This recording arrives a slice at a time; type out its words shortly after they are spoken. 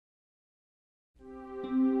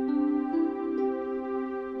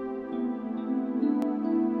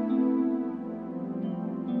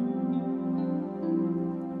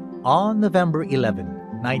On November 11,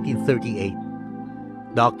 1938,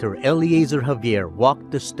 Dr. Eleazar Javier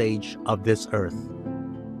walked the stage of this earth.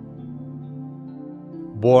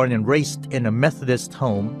 Born and raised in a Methodist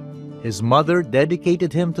home, his mother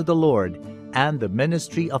dedicated him to the Lord and the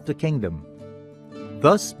ministry of the kingdom.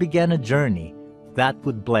 Thus began a journey that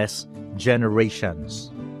would bless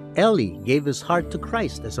generations. Eli gave his heart to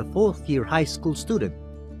Christ as a fourth-year high school student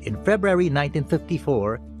in February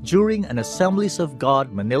 1954 during an Assemblies of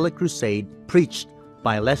God Manila crusade preached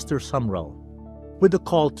by Lester Sumrall. With the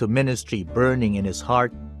call to ministry burning in his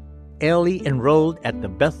heart, Eli enrolled at the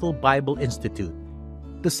Bethel Bible Institute,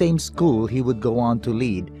 the same school he would go on to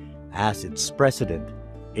lead as its president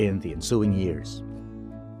in the ensuing years.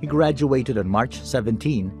 He graduated on March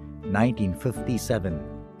 17, 1957.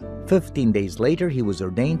 15 days later, he was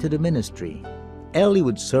ordained to the ministry. Eli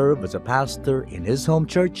would serve as a pastor in his home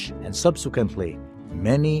church and subsequently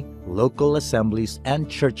many local assemblies and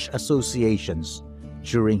church associations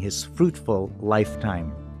during his fruitful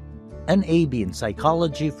lifetime. An A.B. in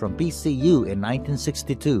psychology from PCU in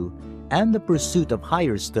 1962 and the pursuit of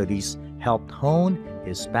higher studies helped hone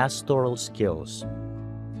his pastoral skills.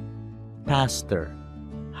 Pastor,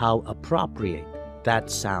 how appropriate that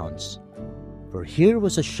sounds. For here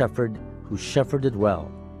was a shepherd who shepherded well,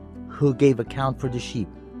 who gave account for the sheep,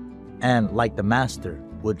 and like the master,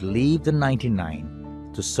 would leave the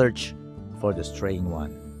 99 to search for the straying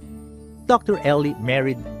one. Dr. Eli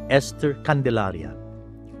married Esther Candelaria.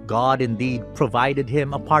 God indeed provided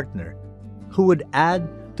him a partner who would add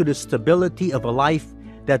to the stability of a life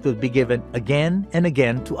that would be given again and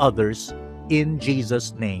again to others in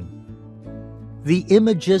Jesus' name. The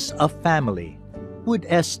images of family with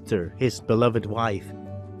Esther, his beloved wife,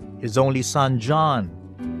 his only son John,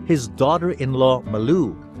 his daughter-in-law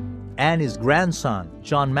Malu, and his grandson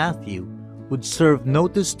John Matthew would serve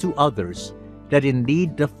notice to others that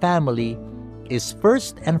indeed the family is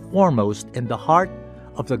first and foremost in the heart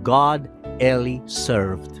of the God Eli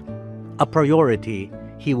served, a priority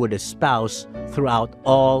he would espouse throughout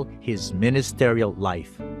all his ministerial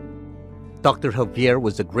life. Dr. Javier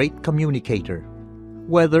was a great communicator,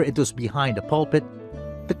 whether it was behind a pulpit,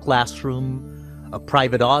 the classroom, a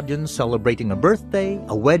private audience celebrating a birthday,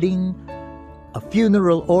 a wedding, a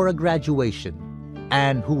funeral, or a graduation,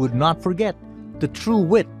 and who would not forget the true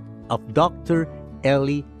wit of Dr.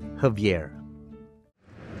 Eli Javier.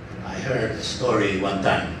 I heard a story one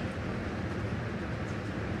time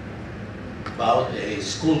about a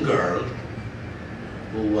schoolgirl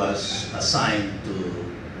who was assigned to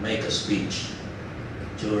make a speech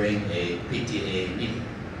during a PTA meeting.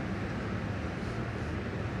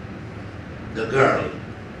 The girl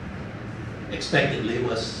expectedly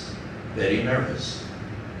was very nervous.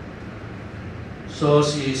 So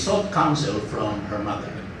she sought counsel from her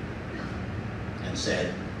mother and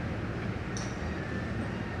said,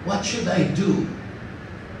 "What should I do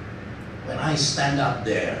when I stand up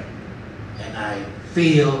there and I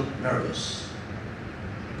feel nervous?"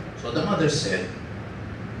 So the mother said,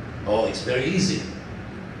 "Oh, it's very easy.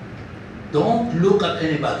 Don't look at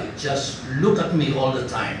anybody, just look at me all the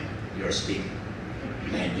time you're speaking,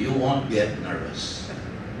 and you won't get nervous."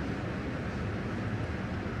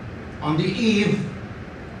 On the eve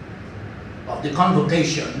of the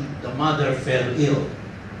convocation, the mother fell ill.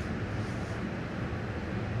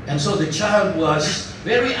 And so the child was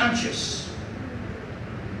very anxious.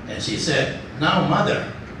 And she said, "Now, mother,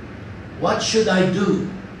 what should I do?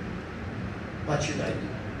 What should I do?"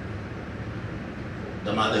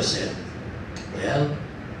 The mother said, "Well,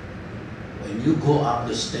 when you go up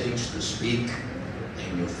the stage to speak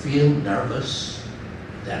and you feel nervous,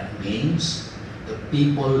 that means the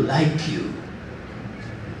people like you."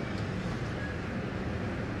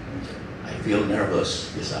 I feel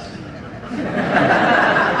nervous this afternoon.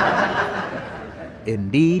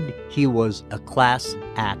 Indeed, he was a class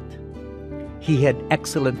act. He had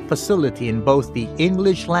excellent facility in both the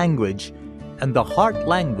English language and the heart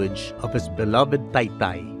language of his beloved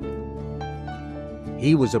Taytay.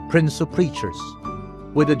 He was a prince of preachers,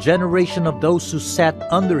 with a generation of those who sat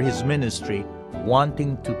under his ministry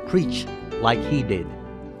wanting to preach like he did.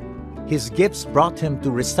 His gifts brought him to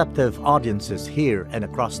receptive audiences here and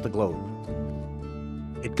across the globe.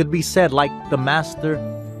 It could be said, like the master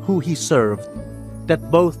who he served,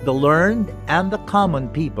 that both the learned and the common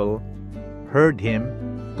people heard him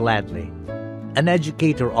gladly. An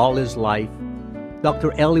educator all his life,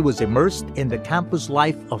 Dr. Eli was immersed in the campus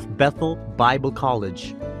life of Bethel Bible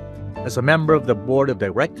College as a member of the board of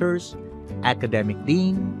directors, academic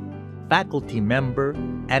dean, faculty member,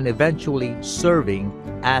 and eventually serving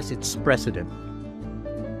as its president.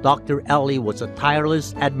 Dr. Eli was a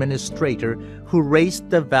tireless administrator who raised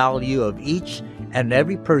the value of each and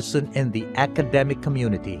every person in the academic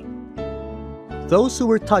community. Those who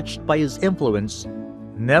were touched by his influence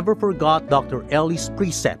never forgot Dr. Eli's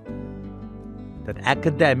precept that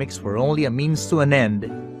academics were only a means to an end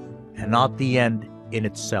and not the end in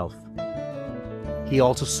itself. He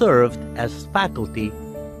also served as faculty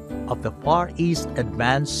of the Far East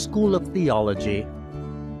Advanced School of Theology,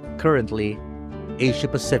 currently Asia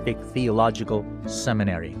Pacific Theological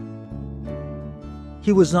Seminary.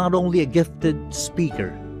 He was not only a gifted speaker,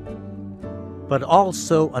 but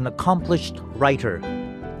also an accomplished writer.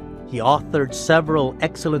 He authored several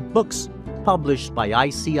excellent books published by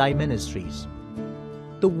ICI Ministries.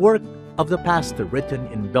 The work of the pastor, written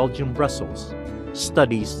in Belgium, Brussels,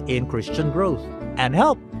 Studies in Christian Growth, and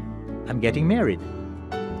Help, I'm Getting Married.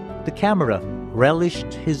 The camera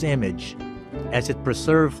relished his image as it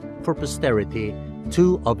preserved for posterity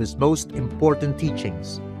two of his most important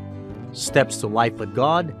teachings, Steps to Life with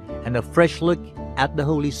God and A Fresh Look at the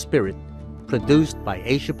Holy Spirit, produced by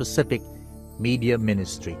Asia Pacific Media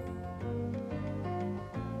Ministry.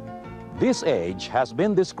 This age has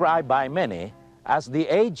been described by many as the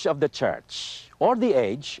age of the church, or the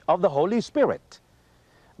age of the Holy Spirit.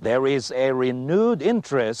 There is a renewed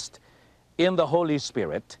interest in the Holy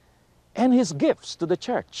Spirit and His gifts to the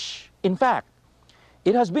church. In fact,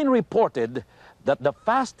 it has been reported that the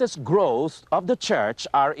fastest growth of the church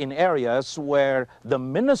are in areas where the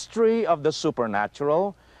ministry of the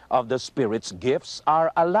supernatural, of the Spirit's gifts,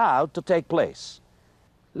 are allowed to take place.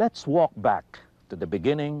 Let's walk back to the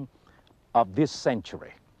beginning of this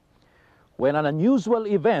century, when an unusual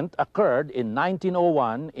event occurred in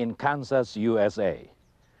 1901 in Kansas, USA.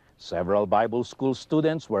 Several Bible school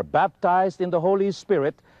students were baptized in the Holy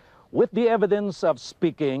Spirit with the evidence of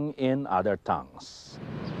speaking in other tongues.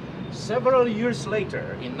 Several years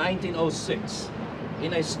later, in 1906,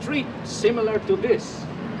 in a street similar to this,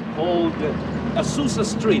 called Azusa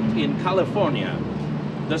Street in California,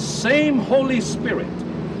 the same Holy Spirit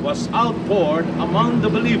was outpoured among the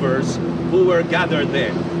believers who were gathered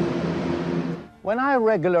there. When I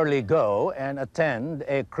regularly go and attend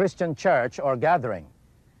a Christian church or gathering,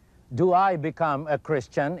 do I become a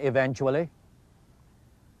Christian eventually?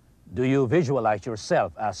 Do you visualize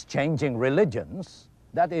yourself as changing religions?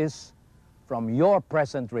 That is, from your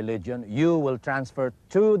present religion, you will transfer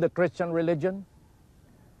to the Christian religion?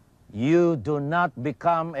 You do not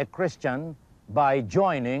become a Christian by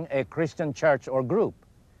joining a Christian church or group.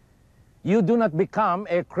 You do not become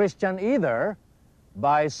a Christian either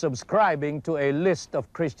by subscribing to a list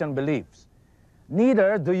of Christian beliefs.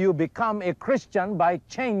 Neither do you become a Christian by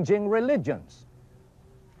changing religions.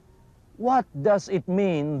 What does it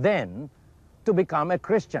mean then to become a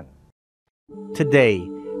Christian? Today,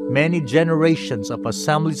 many generations of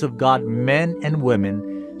Assemblies of God men and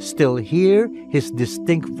women still hear His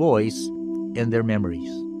distinct voice in their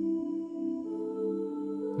memories.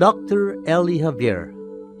 Dr. Eli Javier,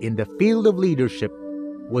 in the field of leadership,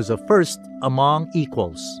 was a first among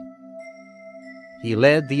equals. He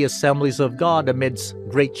led the Assemblies of God amidst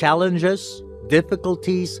great challenges,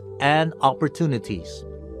 difficulties, and opportunities,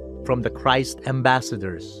 from the Christ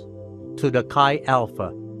ambassadors to the Chi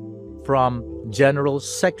Alpha, from General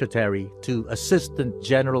Secretary to Assistant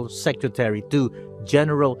General Secretary to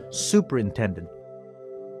General Superintendent.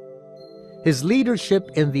 His leadership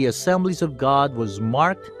in the Assemblies of God was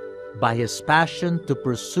marked by his passion to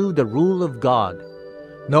pursue the rule of God,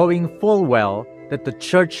 knowing full well that the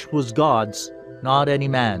church was God's, not any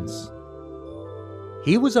man's.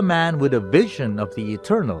 He was a man with a vision of the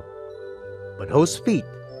eternal, but whose feet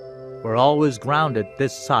were always grounded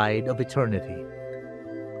this side of eternity.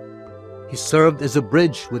 He served as a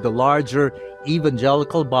bridge with the larger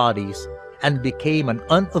evangelical bodies and became an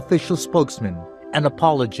unofficial spokesman and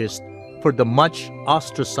apologist for the much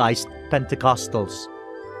ostracized Pentecostals.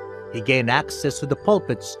 He gained access to the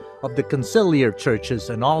pulpits of the conciliar churches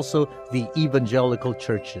and also the evangelical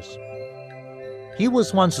churches. He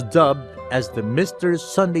was once dubbed as the Mr.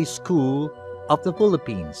 Sunday School of the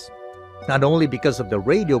Philippines, not only because of the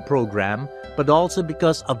radio program, but also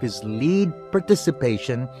because of his lead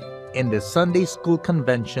participation in the Sunday school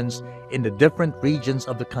conventions in the different regions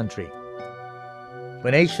of the country.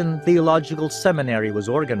 When Asian Theological Seminary was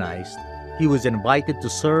organized, he was invited to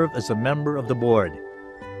serve as a member of the board,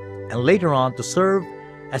 and later on to serve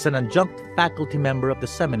as an adjunct faculty member of the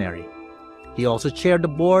seminary. He also chaired the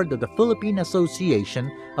board of the Philippine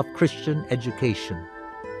Association of Christian Education.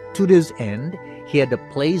 To this end, he had a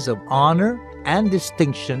place of honor and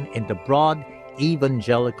distinction in the broad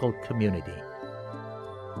evangelical community.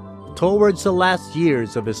 Towards the last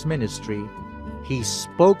years of his ministry, he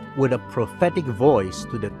spoke with a prophetic voice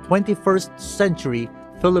to the 21st century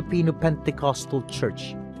Filipino Pentecostal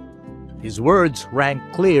Church. His words rang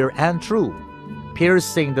clear and true,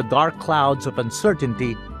 piercing the dark clouds of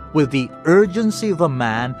uncertainty with the urgency of a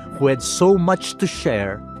man who had so much to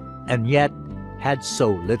share and yet had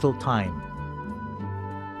so little time.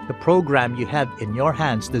 The program you have in your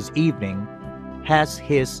hands this evening has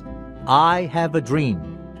his "I Have a Dream,"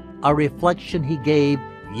 a reflection he gave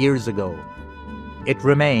years ago. It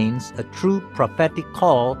remains a true prophetic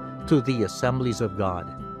call to the assemblies of God.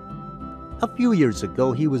 A few years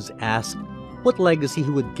ago, he was asked what legacy he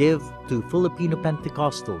would give to Filipino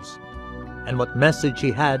Pentecostals and what message he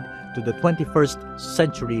had to the 21st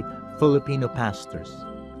century Filipino pastors.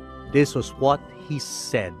 This was what he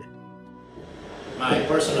said. My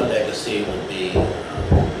personal legacy would be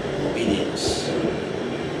obedience.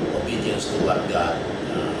 Obedience to what God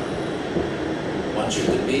wants you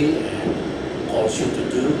to be and calls you to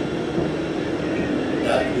do.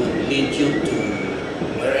 That would lead you to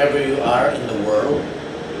wherever you are in the world.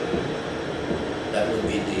 That would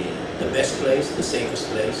be the best place, the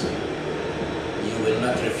safest place. You will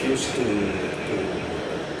not refuse to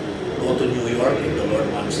go to New York if the Lord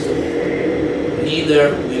wants to.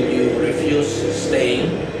 Neither will you refuse staying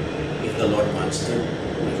if the Lord wants to.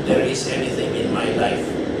 If there is anything in my life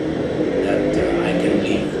that I can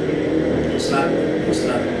leave, it's not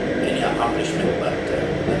any accomplishment, but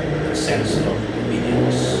a sense of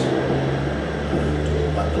obedience to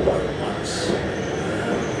what the Lord wants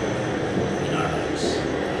in our lives.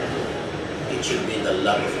 It should be the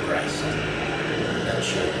love of Christ that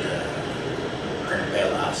should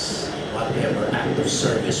compel us in whatever act of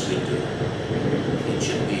service we do. It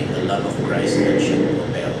should be the love of Christ that should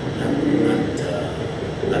propel,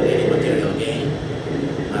 not any material gain,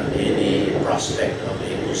 not any prospect of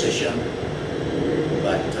a position,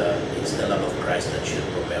 but it's the love of Christ that should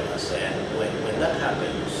propel us. And when that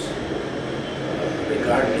happens,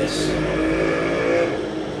 regardless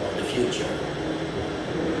of the future,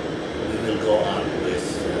 we will go on with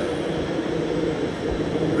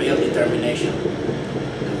real determination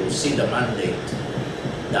to see the mandate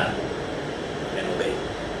done and obeyed.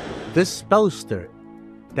 This poster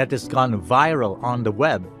that has gone viral on the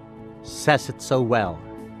web says it so well.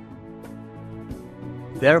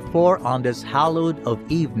 Therefore, on this hallowed of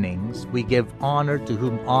evenings, we give honor to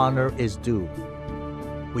whom honor is due.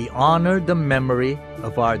 We honor the memory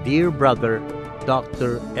of our dear brother,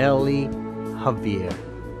 Dr. Javier.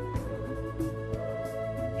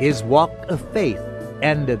 His walk of faith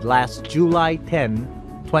ended last July 10,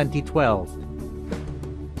 2012.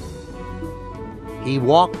 He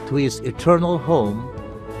walked to his eternal home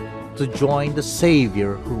to join the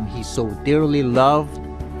Savior whom he so dearly loved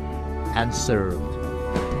and served.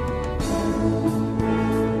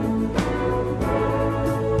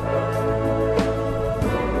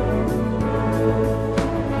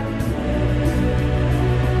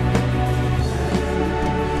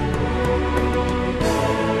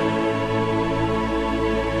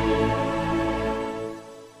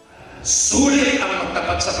 Sulit ang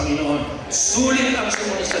magtapat sa Panginoon. Sulit ang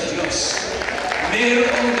sumunod sa Diyos.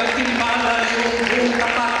 Mayroong gatimbala yung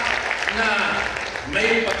tapat na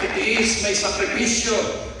may pagtitiis, may sakripisyo,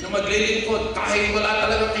 na maglilingkod kahit wala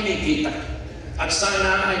talagang kinikita. At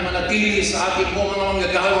sana ay manatili sa ating mga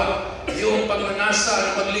manggagawa yung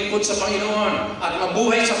pagnanasa na maglingkod sa Panginoon at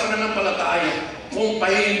mabuhay sa pananampalataya. Kung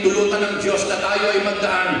pahintulutan ng Diyos na tayo ay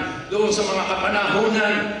magdaan doon sa mga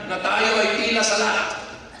kapanahunan na tayo ay tila sa lahat.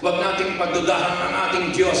 Huwag nating pagdudahan ang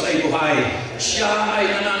ating Diyos ay buhay. Siya ay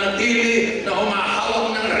nananatili na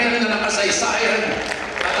humahawak ng renda na kasaysayan.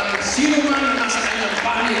 At ang sino man na nasa kanyang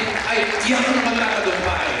panig ay tiyak na